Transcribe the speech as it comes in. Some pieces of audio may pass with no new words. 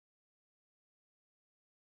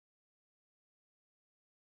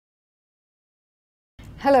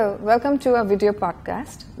Hello, welcome to our video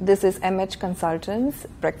podcast. This is MH Consultants,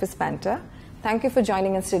 Breakfast Banter. Thank you for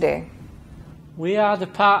joining us today. We are the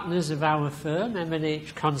partners of our firm,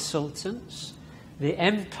 M&H Consultants. The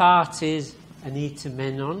M part is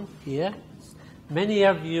Anitamenon here. Many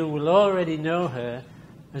of you will already know her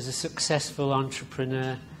as a successful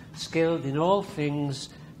entrepreneur, skilled in all things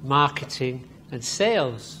marketing and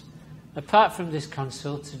sales. Apart from this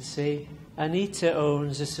consultancy, Anita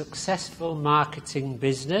owns a successful marketing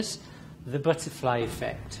business, The Butterfly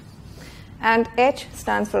Effect. And H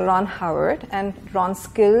stands for Ron Howard, and Ron's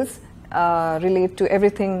skills relate to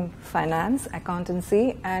everything finance,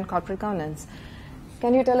 accountancy, and corporate governance.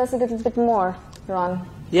 Can you tell us a little bit more, Ron?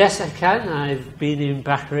 Yes, I can. I've been in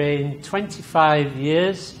Bahrain 25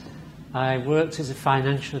 years. I worked as a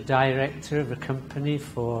financial director of a company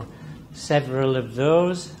for several of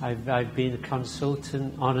those. I've been a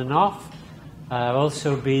consultant on and off. I've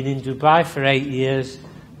also been in Dubai for 8 years.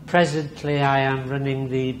 Presently, I am running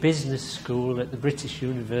the business school at the British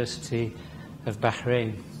University of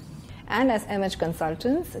Bahrain. And as MH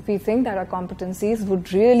Consultants, we think that our competencies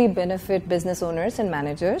would really benefit business owners and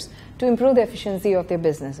managers to improve the efficiency of their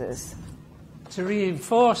businesses. To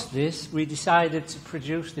reinforce this, we decided to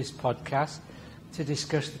produce this podcast to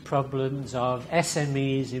discuss the problems of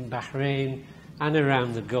SMEs in Bahrain and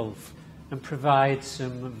around the Gulf and provide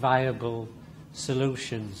some viable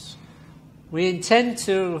solutions. We intend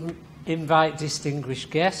to invite distinguished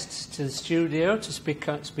guests to the studio to speak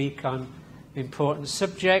on important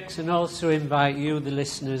subjects and also invite you, the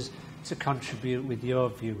listeners, to contribute with your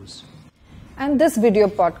views. And this video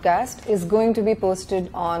podcast is going to be posted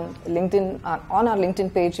on LinkedIn, on our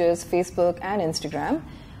LinkedIn pages, Facebook and Instagram.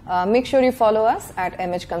 Make sure you follow us at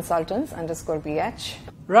mhconsultants_bh.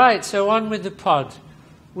 Right, so on with the pod.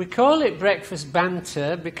 We call it Breakfast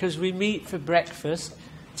Banter because we meet for breakfast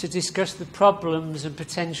to discuss the problems and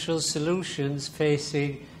potential solutions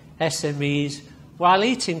facing SMEs while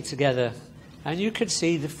eating together. And you can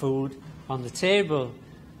see the food on the table.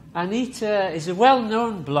 Anita is a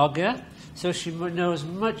well-known blogger, so she knows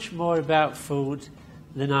much more about food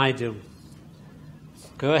than I do.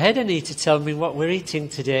 Go ahead, Anita, tell me what we're eating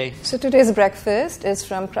today. So today's breakfast is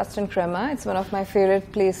from Crust and Crema. It's one of my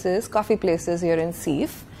favorite places, coffee places here in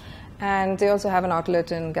Seif. And they also have an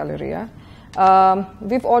outlet in Galleria.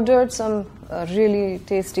 We've ordered some really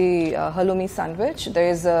tasty halloumi sandwich. There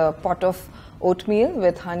is a pot of oatmeal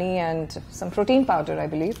with honey and some protein powder, I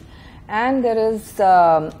believe. And there is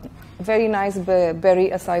very nice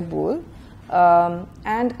berry acai bowl.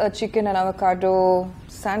 And a chicken and avocado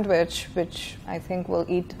sandwich, which I think we'll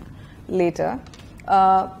eat later.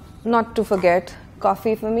 Not to forget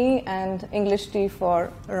coffee for me and English tea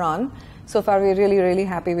for Ron. So far, we're really, really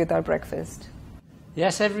happy with our breakfast.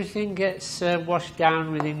 Yes, everything gets washed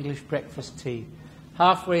down with English breakfast tea.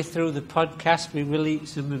 Halfway through the podcast, we will eat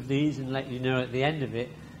some of these and let you know at the end of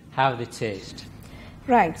it how they taste.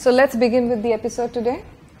 Right, so let's begin with the episode today.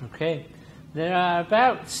 Okay. There are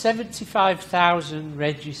about 75,000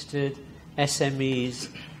 registered SMEs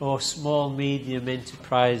or small medium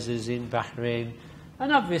enterprises in Bahrain,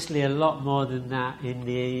 and obviously a lot more than that in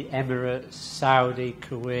the Emirates, Saudi,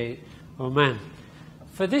 Kuwait, Oman.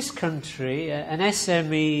 For this country, an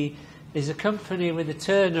SME is a company with a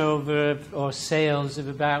turnover or sales of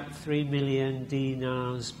about 3 million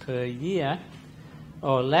dinars per year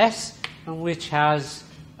or less, and which has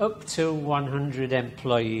up to 100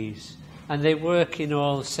 employees. And they work in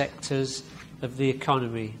all sectors of the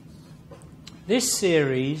economy. This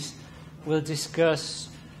series will discuss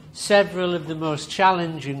several of the most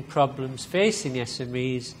challenging problems facing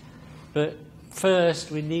SMEs, but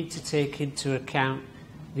first we need to take into account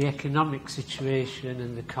the economic situation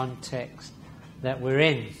and the context that we're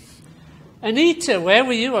in. Anita, where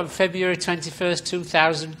were you on February 21st,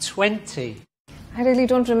 2020? I really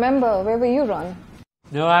don't remember. Where were you, Ron?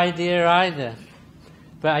 No idea either.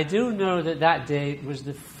 But I do know that that date was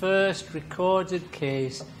the first recorded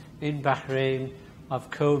case in Bahrain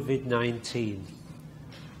of COVID-19.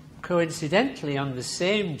 Coincidentally, on the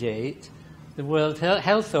same date, the World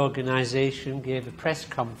Health Organization gave a press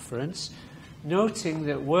conference noting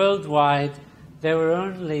that worldwide there were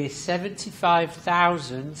only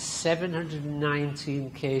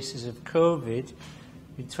 75,719 cases of COVID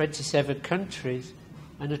in 27 countries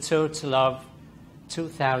and a total of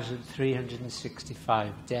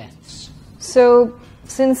 2,365 deaths. So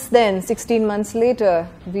since then, 16 months later,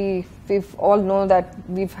 we've all know that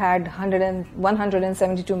we've had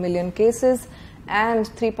 172 million cases and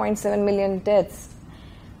 3.7 million deaths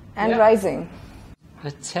and rising.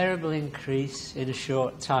 A terrible increase in a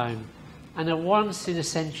short time and a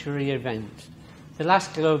once-in-a-century event The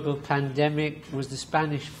last global pandemic was the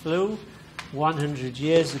Spanish flu 100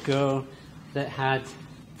 years ago that had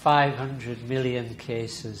 500 million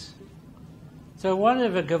cases. So one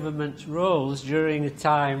of a government's roles during a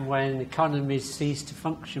time when economies cease to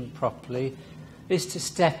function properly is to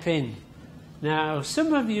step in. Now,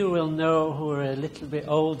 some of you will know, who are a little bit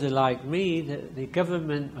older like me, that the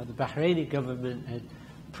government, or the Bahraini government, had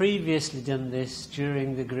previously done this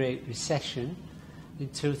during the Great Recession in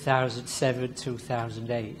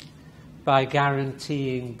 2007-2008 by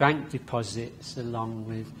guaranteeing bank deposits along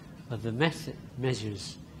with other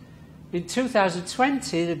measures. In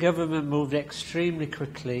 2020, the government moved extremely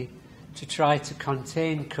quickly to try to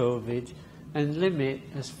contain COVID and limit,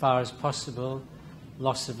 as far as possible,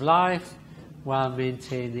 loss of life while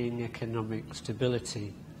maintaining economic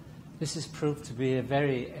stability. This has proved to be a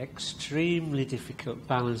very extremely difficult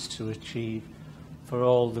balance to achieve for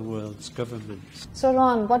all the world's governments. So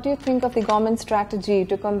Ron, what do you think of the government strategy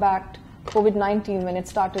to combat COVID-19 when it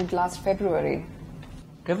started last February?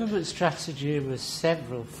 Government strategy was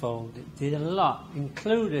several-fold. It did a lot,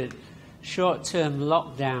 included short-term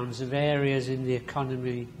lockdowns of areas in the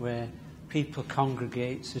economy where people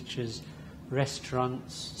congregate, such as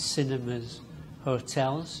restaurants, cinemas,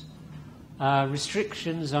 hotels,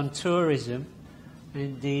 restrictions on tourism.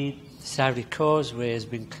 Indeed, the Saudi Causeway has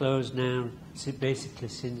been closed now basically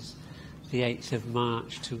since the 8th of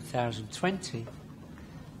March 2020.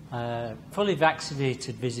 Fully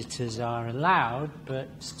vaccinated visitors are allowed, but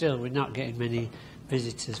still we're not getting many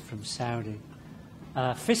visitors from Saudi.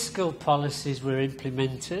 Fiscal policies were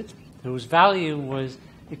implemented, whose value was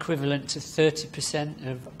equivalent to 30%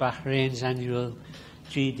 of Bahrain's annual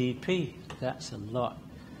GDP. That's a lot.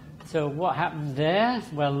 So what happened there?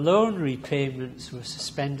 Well, loan repayments were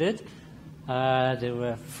suspended. There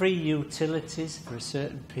were free utilities for a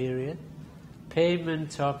certain period.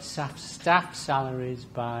 Payment of staff salaries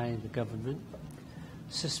by the government.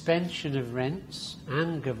 Suspension of rents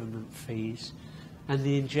and government fees. And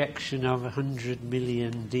the injection of 100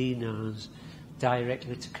 million dinars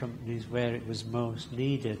directly to companies where it was most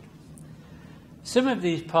needed. Some of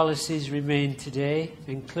these policies remain today,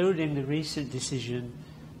 including the recent decision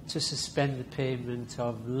to suspend the payment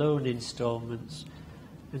of loan instalments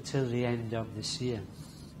until the end of this year.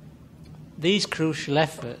 These crucial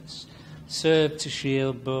efforts serve to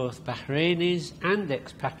shield both Bahrainis and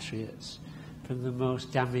expatriates from the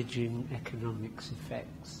most damaging economic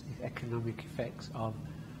effects of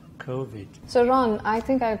COVID. So Ron, I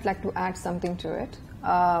think I'd like to add something to it.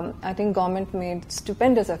 I think government made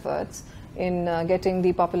stupendous efforts in getting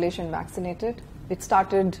the population vaccinated.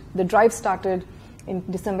 The drive started in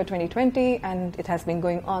December 2020, and it has been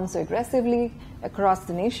going on so aggressively across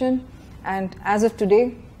the nation. And as of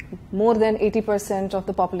today, more than 80% of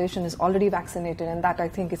the population is already vaccinated, and that I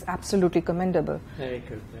think is absolutely commendable. Very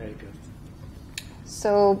good, very good.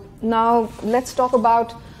 So now let's talk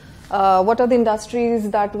about what are the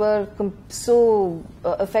industries that were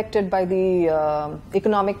affected by the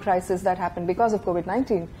economic crisis that happened because of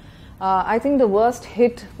COVID-19. I think the worst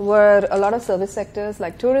hit were a lot of service sectors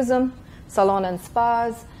like tourism, salon and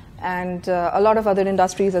spas, and a lot of other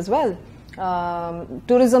industries as well.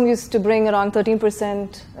 Tourism used to bring around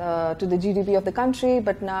 13% to the GDP of the country,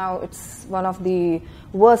 but now it's one of the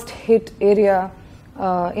worst hit area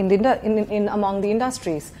among the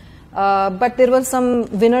industries. But there were some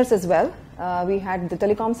winners as well. We had the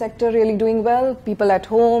telecom sector really doing well. People at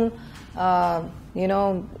home,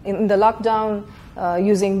 in the lockdown,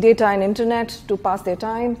 using data and internet to pass their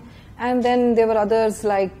time. And then there were others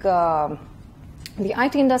like the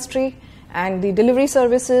IT industry and the delivery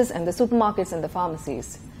services and the supermarkets and the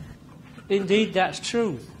pharmacies. Indeed, that's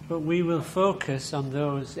true. But we will focus on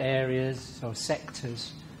those areas or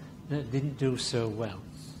sectors that didn't do so well.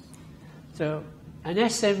 So an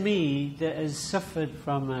SME that has suffered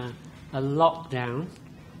from a lockdown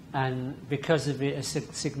and because of it a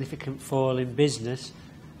significant fall in business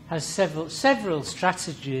has several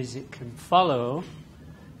strategies it can follow,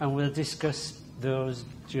 and we'll discuss those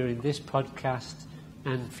during this podcast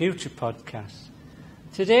and future podcasts.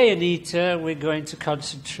 Today, Anita, we're going to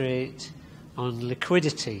concentrate on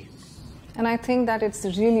liquidity. And I think that it's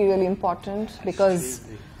really, really important because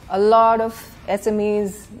a lot of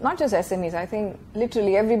SMEs, not just SMEs, I think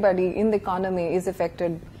literally everybody in the economy is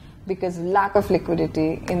affected because lack of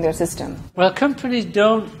liquidity in their system. Well, companies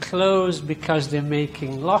don't close because they're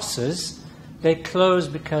making losses. They close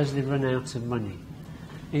because they run out of money.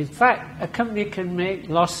 In fact, a company can make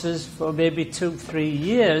losses for maybe 2-3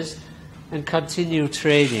 years and continue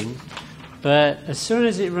trading, but as soon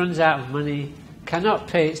as it runs out of money, cannot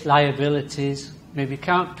pay its liabilities, maybe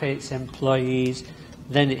can't pay its employees,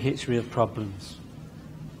 then it hits real problems.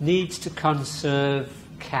 needs to conserve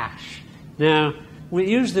cash. Now, we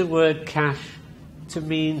use the word cash to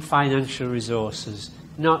mean financial resources,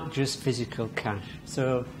 not just physical cash.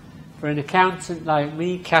 So, for an accountant like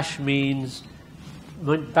me, cash means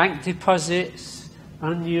bank deposits,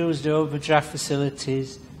 unused overdraft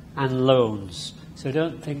facilities, and loans. So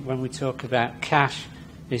don't think when we talk about cash,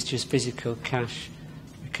 it's just physical cash,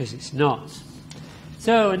 because it's not.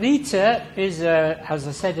 So Anita is, as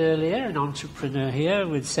I said earlier, an entrepreneur here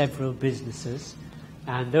with several businesses,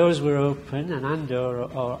 and those were open and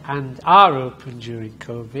are open during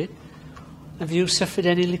COVID. Have you suffered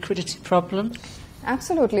any liquidity problems?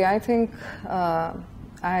 Absolutely. I think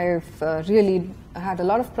I've really had a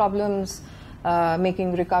lot of problems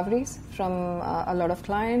making recoveries from a lot of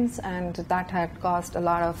clients, and that had caused a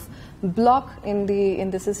lot of block in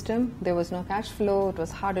the system. There was no cash flow. It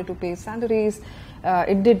was harder to pay salaries.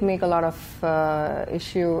 It did make a lot of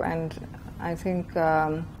issue, and I think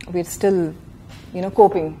we're still,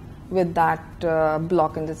 coping with that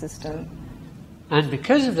block in the system. And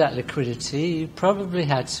because of that liquidity, you probably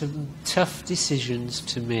had some tough decisions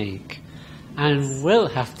to make, and will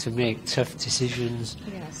have to make tough decisions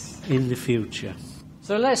in the future.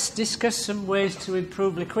 So let's discuss some ways to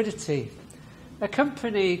improve liquidity. A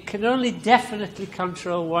company can only definitely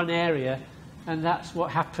control one area, and that's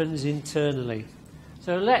what happens internally.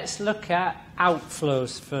 So let's look at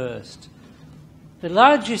outflows first. The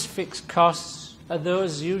largest fixed costs are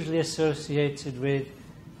those usually associated with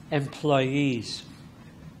employees.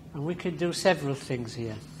 And we can do several things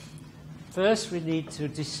here. First, we need to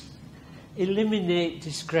eliminate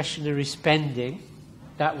discretionary spending.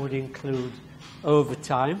 That would include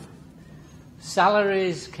overtime.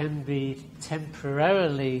 Salaries can be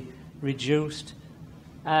temporarily reduced,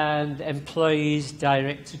 and employees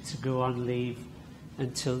directed to go on leave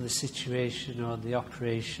until the situation or the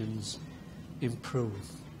operations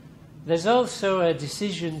improve. There's also a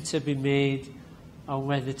decision to be made on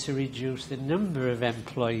whether to reduce the number of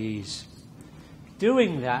employees.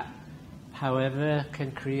 Doing that, however,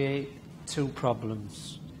 can create two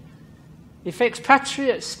problems. If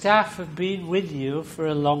expatriate staff have been with you for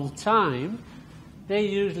a long time, they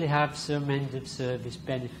usually have some end-of-service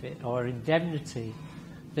benefit or indemnity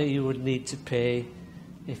that you would need to pay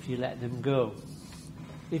if you let them go.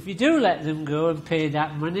 If you do let them go and pay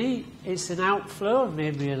that money, it's an outflow,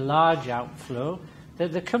 maybe a large outflow,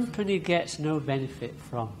 that the company gets no benefit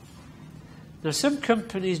from. Now, some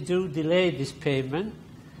companies do delay this payment,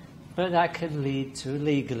 but that can lead to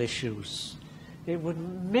legal issues. It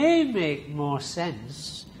may make more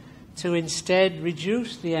sense to instead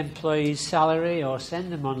reduce the employee's salary or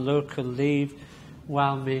send them on local leave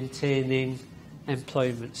while maintaining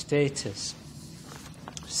employment status.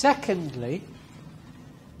 Secondly,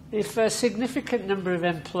 if a significant number of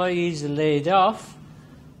employees are laid off,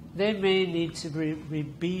 they may need to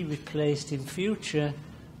be replaced in future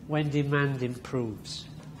when demand improves.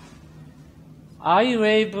 Are you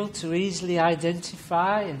able to easily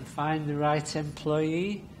identify and find the right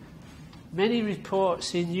employee? Many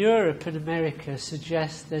reports in Europe and America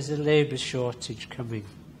suggest there's a labour shortage coming.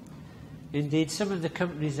 Indeed, some of the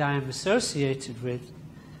companies I am associated with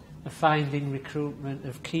are finding recruitment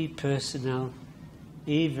of key personnel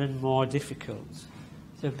even more difficult.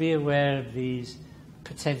 So be aware of these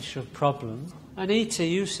potential problems. Anita,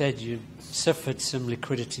 you said you suffered some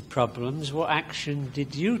liquidity problems. What action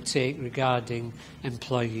did you take regarding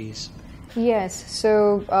employees? Yes,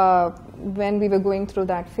 so when we were going through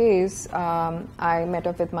that phase, I met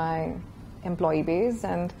up with my employee base,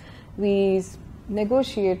 and we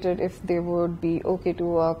negotiated if they would be okay to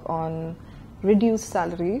work on reduced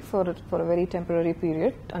salary for a very temporary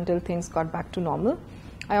period until things got back to normal.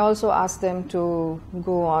 I also asked them to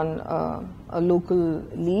go on a local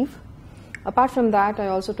leave. Apart from that, I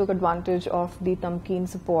also took advantage of the Tamkeen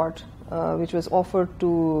support which was offered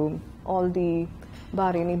to all the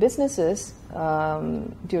Bahraini businesses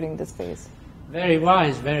during this phase. Very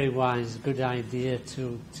wise, very wise. Good idea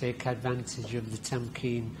to take advantage of the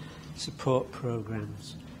Tamkeen support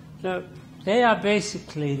programs. So they are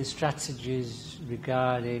basically the strategies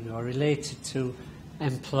regarding or related to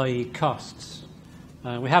employee costs.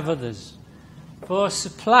 We have others. For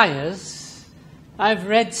suppliers, I've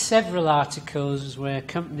read several articles where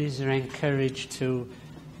companies are encouraged to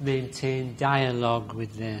maintain dialogue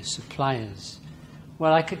with their suppliers.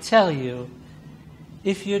 Well, I could tell you,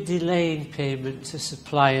 if you're delaying payment to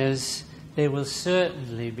suppliers, they will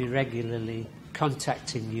certainly be regularly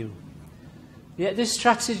contacting you. Yet this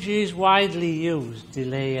strategy is widely used,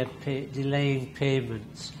 delaying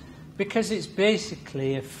payments, because it's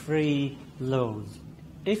basically a free loan.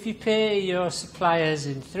 If you pay your suppliers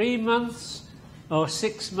in 3 months, or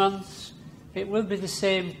 6 months, it will be the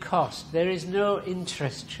same cost. There is no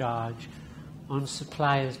interest charge on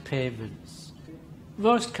suppliers' payments.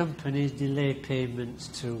 Most companies delay payments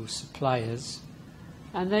to suppliers,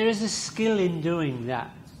 and there is a skill in doing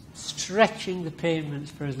that, stretching the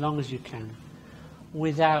payments for as long as you can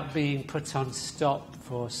without being put on stop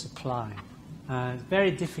for supply.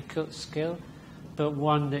 Very difficult skill, but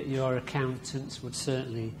one that your accountants would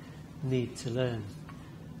certainly need to learn.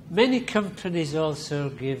 Many companies also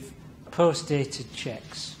give post-dated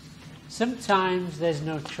checks. Sometimes there's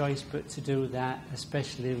no choice but to do that,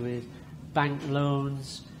 especially with bank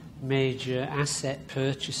loans, major asset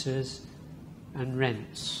purchases and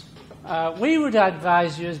rents. We would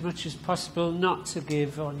advise you as much as possible not to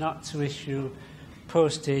give or not to issue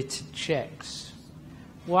post-dated checks.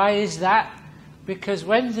 Why is that? Because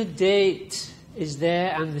when the date is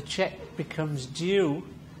there and the check becomes due,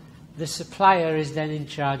 the supplier is then in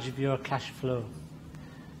charge of your cash flow.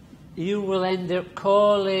 You will end up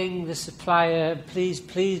calling the supplier, please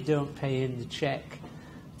don't pay in the check.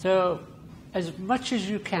 So as much as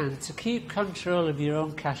you can, to keep control of your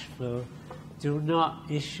own cash flow, do not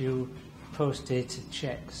issue post-dated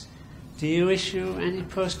checks. Do you issue any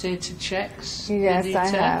post-dated checks? Yes, Anita? I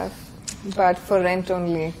have, but for rent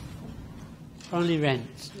only. Only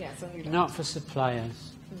rent? Yes, only rent. Not for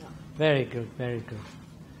suppliers? No. Very good, very good.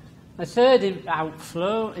 A third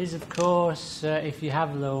outflow is, of course, if you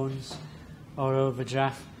have loans or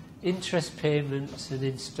overdraft, interest payments and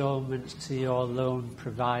instalments to your loan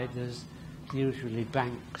providers, usually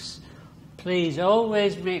banks. Please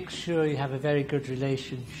always make sure you have a very good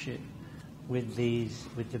relationship with the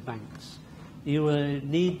banks. You will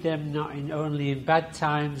need them not only in bad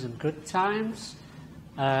times and good times.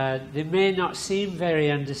 They may not seem very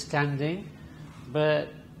understanding, but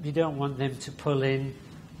you don't want them to pull in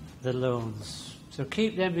the loans. So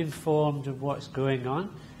keep them informed of what's going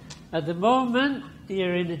on. At the moment,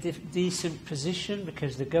 you're in a decent position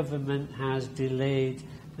because the government has delayed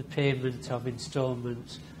the payment of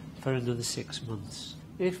instalments for another 6 months.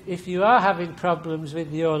 If you are having problems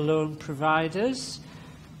with your loan providers,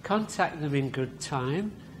 contact them in good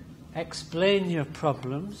time, explain your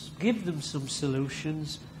problems, give them some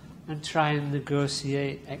solutions, and try and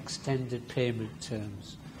negotiate extended payment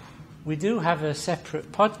terms. We do have a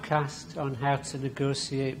separate podcast on how to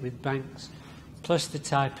negotiate with banks, plus the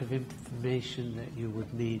type of information that you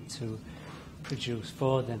would need to produce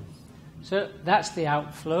for them. So that's the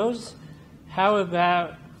outflows. How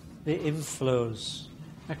about the inflows?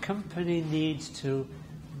 A company needs to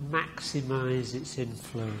maximize its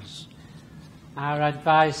inflows. Our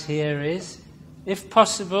advice here is, if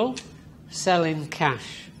possible, sell in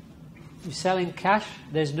cash. You sell in cash,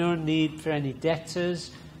 there's no need for any debtors.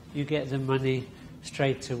 You get the money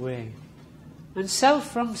straight away. And sell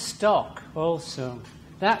from stock also.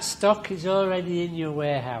 That stock is already in your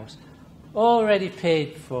warehouse, already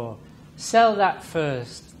paid for. Sell that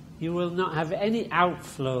first. You will not have any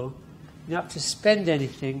outflow. You don't have to spend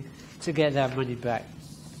anything to get that money back.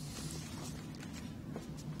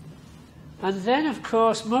 And then, of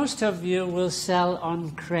course, most of you will sell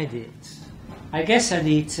on credit. I guess,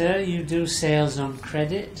 Anita, you do sales on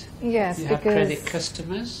credit? Yes, you have credit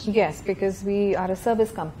customers? Yes, because we are a service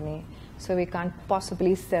company, so we can't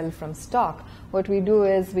possibly sell from stock. What we do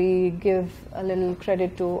is we give a little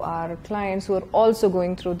credit to our clients who are also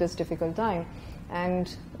going through this difficult time.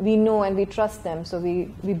 And we know and we trust them, so we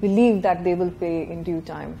believe that they will pay in due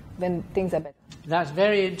time when things are better. That's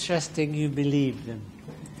very interesting, you believe them.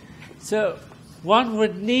 So one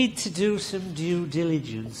would need to do some due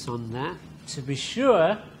diligence on that to be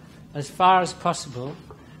sure, as far as possible,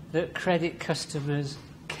 that credit customers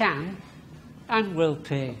can and will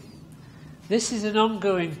pay. This is an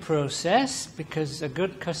ongoing process because a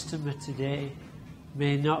good customer today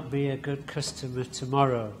may not be a good customer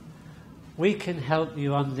tomorrow. We can help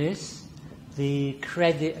you on this, the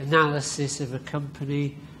credit analysis of a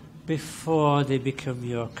company before they become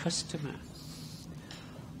your customer.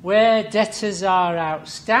 Where debtors are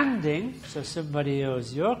outstanding, so somebody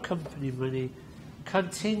owes your company money,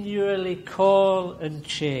 continually call and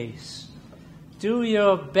chase. Do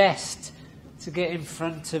your best to get in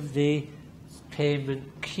front of the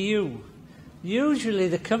payment queue. Usually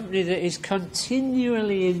the company that is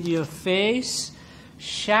continually in your face,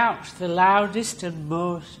 shouts the loudest and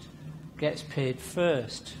most, gets paid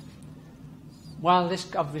first. While this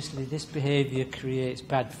behaviour creates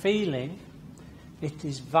bad feeling, it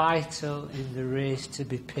is vital in the race to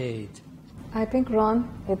be paid. I think, Ron,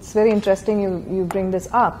 it's very interesting you bring this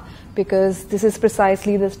up because this is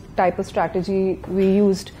precisely the type of strategy we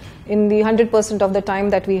used. In the 100% of the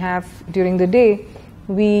time that we have during the day,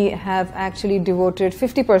 we have actually devoted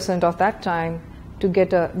 50% of that time to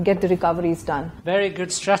get the recoveries done. Very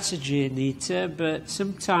good strategy, Anita, but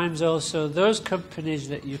sometimes also those companies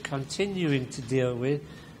that you're continuing to deal with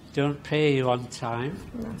don't pay you on time.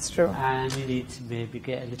 That's true. And you need to maybe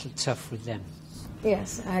get a little tough with them.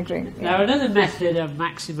 Yes, I agree. Now, another method of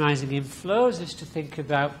maximising inflows is to think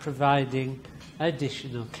about providing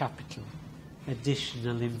additional capital,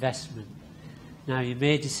 additional investment. Now, you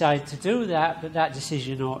may decide to do that, but that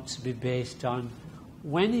decision ought to be based on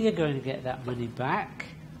when are you going to get that money back,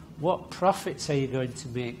 what profits are you going to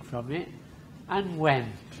make from it, and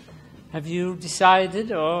when. Have you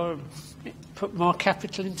decided or put more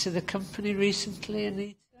capital into the company recently,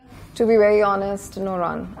 Anita? To be very honest, no,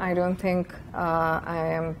 Ron. I don't think I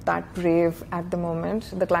am that brave at the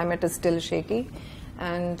moment. The climate is still shaky,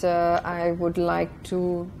 and I would like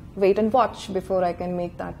to wait and watch before I can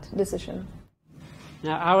make that decision.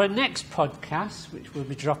 Now, our next podcast, which will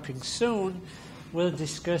be dropping soon, will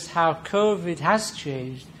discuss how COVID has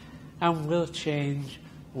changed and will change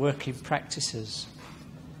working practices.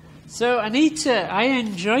 So, Anita, I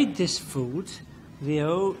enjoyed this food, the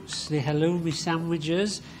oats, the halloumi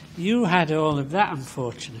sandwiches. You had all of that,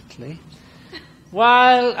 unfortunately.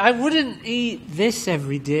 While I wouldn't eat this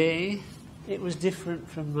every day, it was different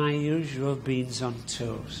from my usual beans on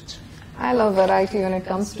toast. I love variety when it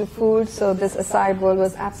comes to food, so this acai bowl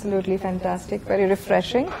was absolutely fantastic, very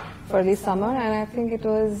refreshing for the summer, and I think it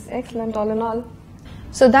was excellent all in all.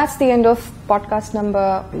 So that's the end of podcast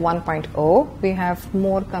number 1.0. We have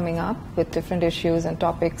more coming up with different issues and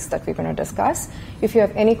topics that we're going to discuss. If you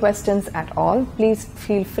have any questions at all, please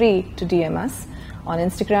feel free to DM us on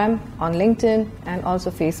Instagram, on LinkedIn, and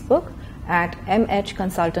also Facebook at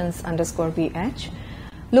mhconsultants_bh.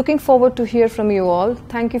 Looking forward to hear from you all.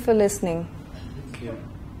 Thank you for listening.